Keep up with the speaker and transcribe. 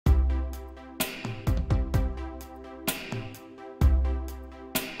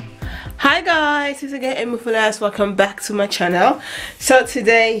Hi guys, it's again AMIFULLEST. Welcome back to my channel. So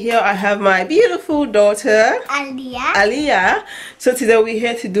today here I have my beautiful daughter Aliyah. So today we're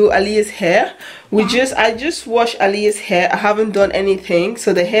here to do Aliyah's hair. I just washed Aliyah's hair. I haven't done anything,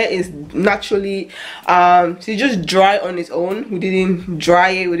 so the hair is naturally she just dry on its own. We didn't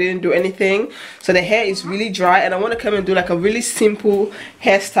dry it, we didn't do anything, so the hair is really dry, and I want to come and do like a really simple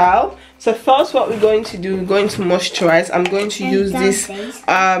hairstyle. So first what we're going to do, we're going to moisturize. I'm going to use this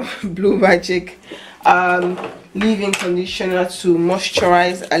Blue Magic leave-in conditioner to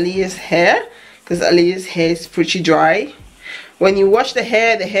moisturize Aliyah's hair, because Aliyah's hair is pretty dry. When you wash the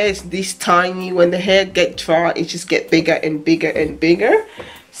hair is this tiny. When the hair gets dry, it just gets bigger and bigger and bigger.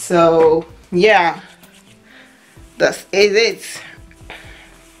 So yeah, that's it.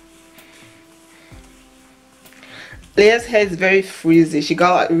 Aliyah's hair is very frizzy. She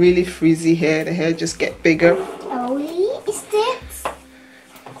got like really frizzy hair. The hair just get bigger. Oh, is this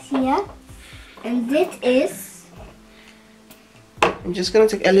here? And this is. I'm just gonna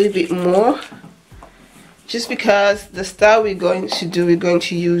take a little bit more, just because the style we're going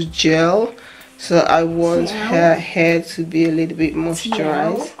to use gel. So I want her hair to be a little bit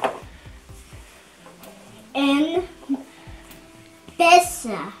moisturized. En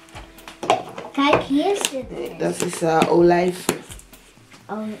besser. Kijk, hier zit het. Dat is olijf.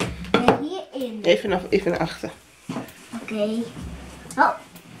 Oh, hierin. Even naar achter. Oké. Oh.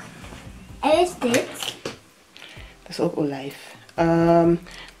 En is dit? Dat is ook olijf.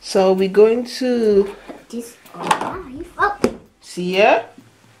 So we're going to. Het is olijf. Oh. Zie je?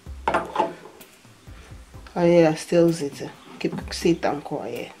 Oh ja, stilzitten. Ik zit dan kwaad.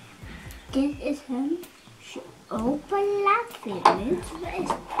 Dit is hem open laat vinden. Er is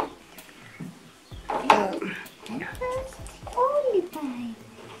olie bij.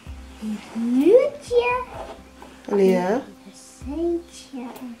 Een muurtje. Aliyah. Een zeetje.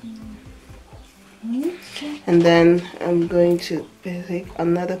 And then I'm going to take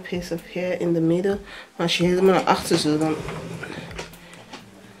another piece of hair in the middle. Maar als je helemaal naar achter zo, dan.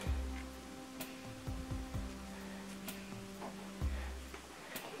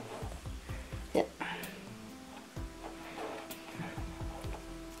 Ja.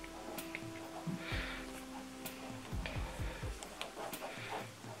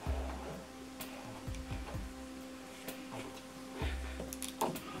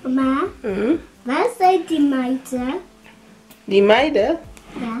 Mama, waar zijn die meiden? Die meiden?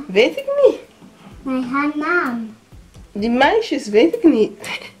 Ja. Weet ik niet. Nee, haar naam. Die meisjes weet ik niet.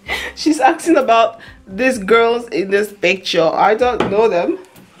 She's asking about these girls in this picture. I don't know them.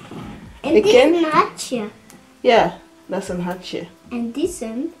 En dit is een hartje. Ja, dat is een hartje. En dit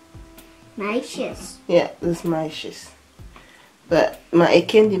zijn meisjes. Ja, dat is meisjes. Maar ik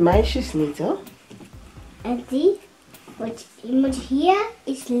ken die meisjes niet, hoor. En die, je moet hier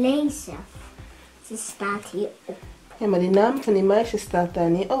eens lezen. Ze staat hier op. Ja, maar die naam van die meisjes staat daar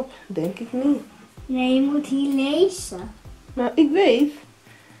niet op. Denk ik niet. Nee, je moet hier lezen. Nou, ik weet.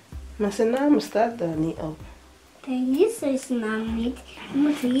 Maar zijn naam staat daar niet op. Nee, hier is zijn naam niet. Je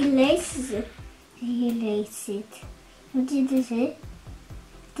moet hier lezen. Hier leest het. Moet je dus zien?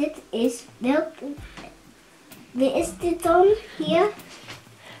 Dit is welke. Wie is dit dan hier?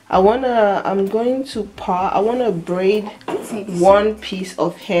 I'm going to braid one piece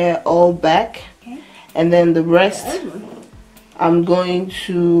of hair all back. Okay. And then the rest I'm going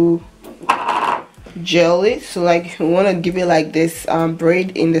to gel it. So like you want to give it like this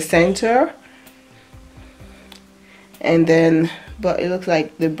braid in the center. And then, but it looks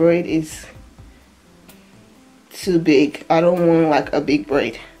like the braid is too big. I don't want like a big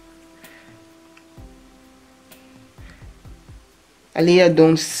braid.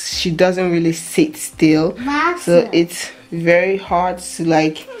 Aliyah she doesn't really sit still. So it's very hard to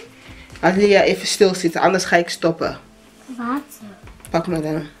like. Aliyah, even stil zitten, anders ga ik stoppen. Water. Pak maar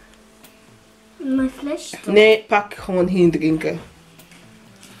dan. Mijn flesje. Nee, pak gewoon hier drinken.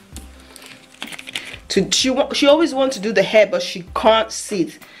 She always wants to do the hair, but she can't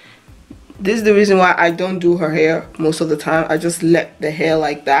sit. This is the reason why I don't do her hair most of the time. I just let the hair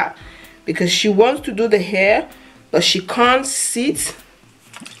like that, because she wants to do the hair, but she can't sit,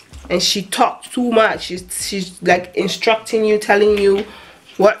 and she talks too much. She's like instructing you, telling you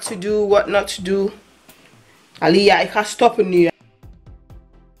what to do, what not to do. Aliyah, ik ga stoppen nu.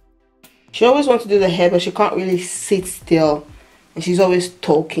 She always wants to do the hair, but she can't really sit still, and she's always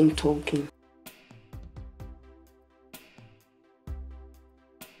talking.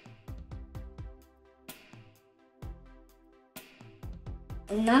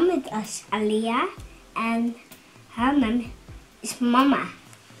 Mijn naam is Aliyah en haar naam is Mama.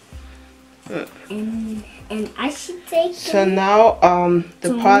 And I should take. So now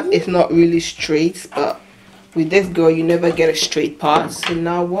the part is not really straight, but with this girl you never get a straight part. So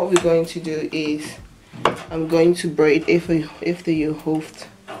now what we're going to do is I'm going to braid after your hoofd.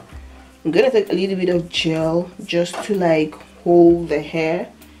 I'm gonna take a little bit of gel just to like hold the hair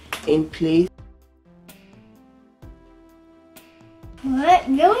in place. Wat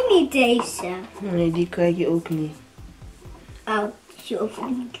wil niet deze? Nee, die krijg je ook niet. Oh, je ook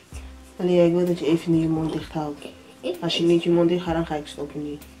niet. Allee, ik wil dat je even niet je mond dicht houdt. Als je niet je mond dicht houdt, dan ga ik stoppen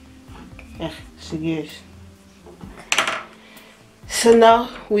niet. Echt, serieus. So now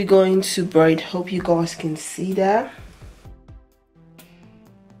we're going to braid. Hope you guys can see that.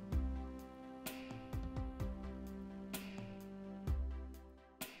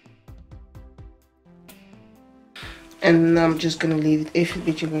 And I'm just gonna leave it even een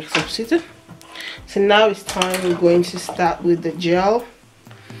beetje rechtop zitten. So now it's time we're going to start with the gel.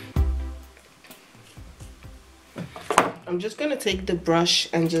 I'm just gonna take the brush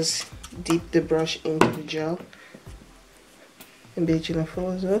and just dip the brush into the gel. Een beetje naar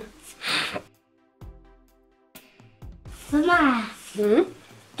voren zo. Mama,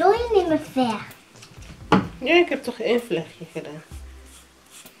 doe je niet meer ver? Ja, ik heb toch één vlechtje gedaan.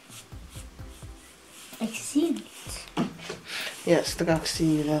 Ik zie het. Ja, straks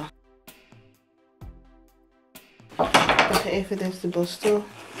zie je wel. Nog even deze borstel.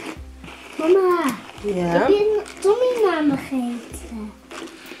 Mama, Ja? heb je Tommy naar me gegeten?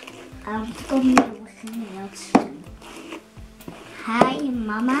 Tommy begint wel te doen. Hi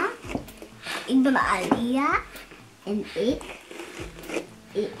mama, ik ben Alia en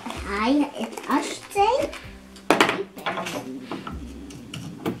hij is Ashton. Ik ben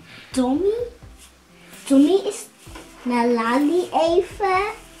Tommy. Tommy is naar Lali even.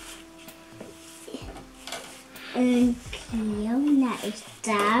 En Kiona is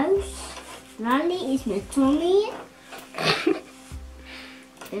thuis. Lali is met Tommy.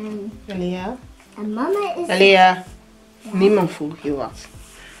 Alia? En mama is... Alia, ja. Niemand voelt je wat.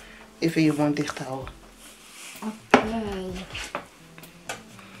 Even je mond dicht houden. Oké.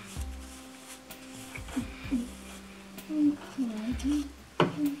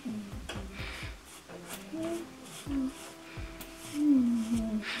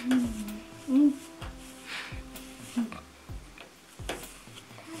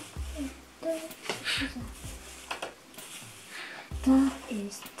 That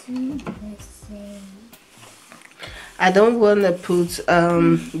is too messy. I don't want to put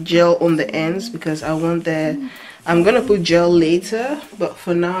gel on the ends because I want I'm gonna put gel later, but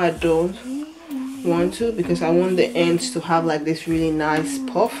for now I don't want to because I want the ends to have like this really nice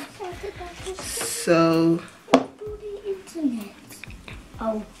puff. So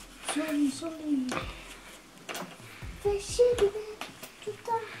oh, sorry.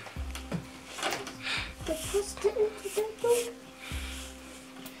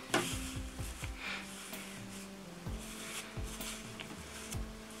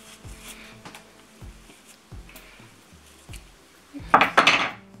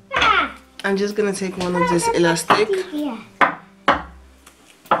 I'm just gonna take one of this elastic. Yeah.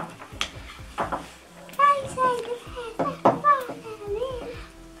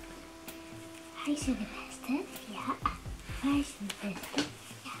 Hij is de beste. Ja. Wij zijn de beste.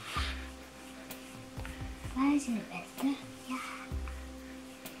 Ja. Wij zijn de beste. Ja.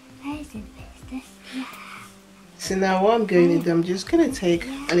 Wij zijn de beste. Ja. So now what I'm going to do, I'm just gonna take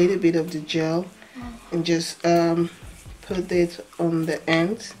a little bit of the gel and just put it on the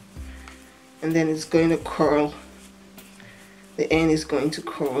end, and then it's going to curl. The end is going to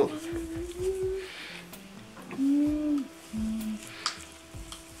curl.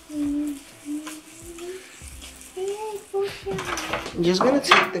 I'm just gonna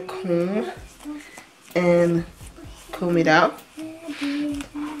take the comb and comb it out.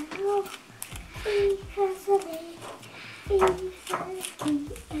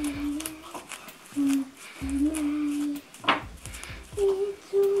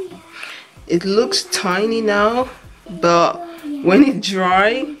 It looks tiny now, but when it's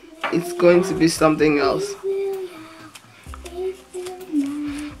dry, it's going to be something else.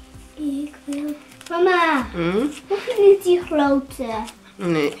 Mama, hoef je niet die grote?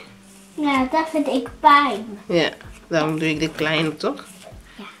 Nee. Ja, dat vind ik pijn. Ja, daarom doe ik de kleine, toch?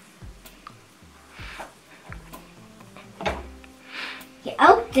 Ja. Ja,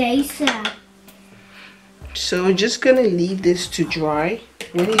 ook deze. So we're just gonna leave this to dry.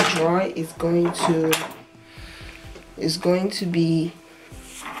 When it's dry, it's going to be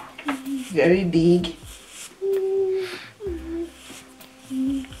very big.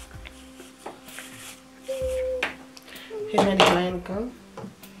 Geef mij die kleine kant.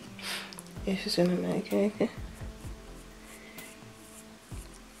 This is gonna make it. Okay.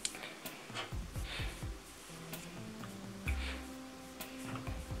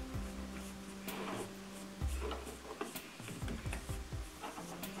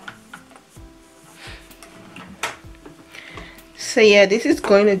 So yeah, this is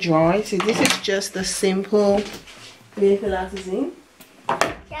going to dry. So this is just a simple Yeah,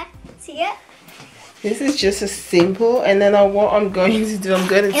 see it? This is just a simple, and then what I'm going to do, I'm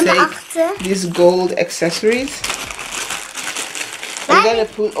going to take these gold accessories. I'm going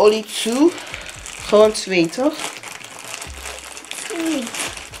to put only 2. Gewoon 2, toch?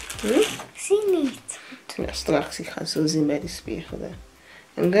 Zie niet. Ja, straks, ik ga zo zien bij die spiegel.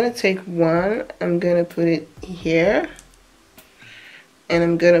 I'm going to take 1, I'm going to put it here. And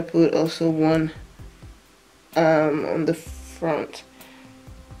I'm going to put also 1 on the front.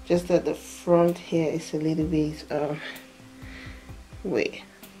 Just that the front here is a little bit, wait,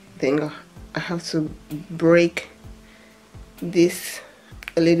 I think I have to break this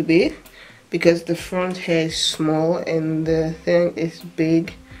a little bit because the front hair is small and the thing is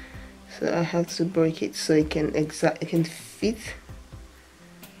big, so I have to break it so it can fit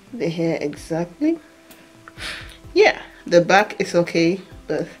the hair exactly. Yeah, the back is okay,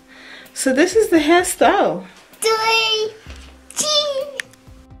 but so this is the hairstyle. 3